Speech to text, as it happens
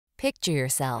Picture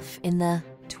yourself in the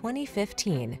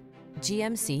 2015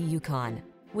 GMC Yukon.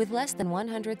 With less than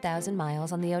 100,000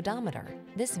 miles on the odometer,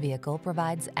 this vehicle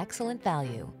provides excellent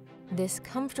value. This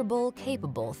comfortable,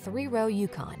 capable three-row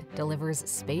Yukon delivers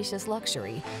spacious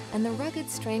luxury and the rugged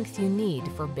strength you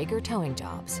need for bigger towing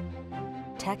jobs.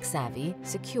 Tech-savvy,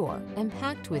 secure, and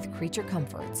packed with creature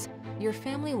comforts, your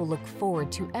family will look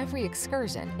forward to every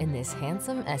excursion in this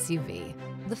handsome SUV.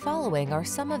 The following are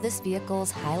some of this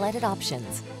vehicle's highlighted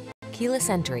options: keyless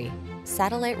entry,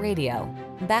 satellite radio,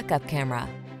 backup camera,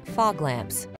 fog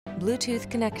lamps, Bluetooth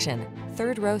connection,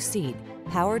 third row seat,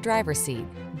 power driver seat,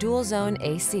 dual zone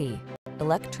AC,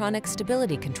 electronic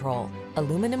stability control,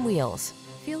 aluminum wheels.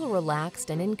 Feel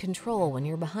relaxed and in control when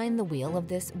you're behind the wheel of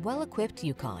this well-equipped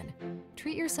Yukon.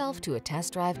 Treat yourself to a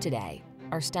test drive today.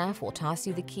 Our staff will toss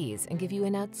you the keys and give you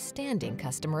an outstanding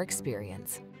customer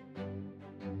experience.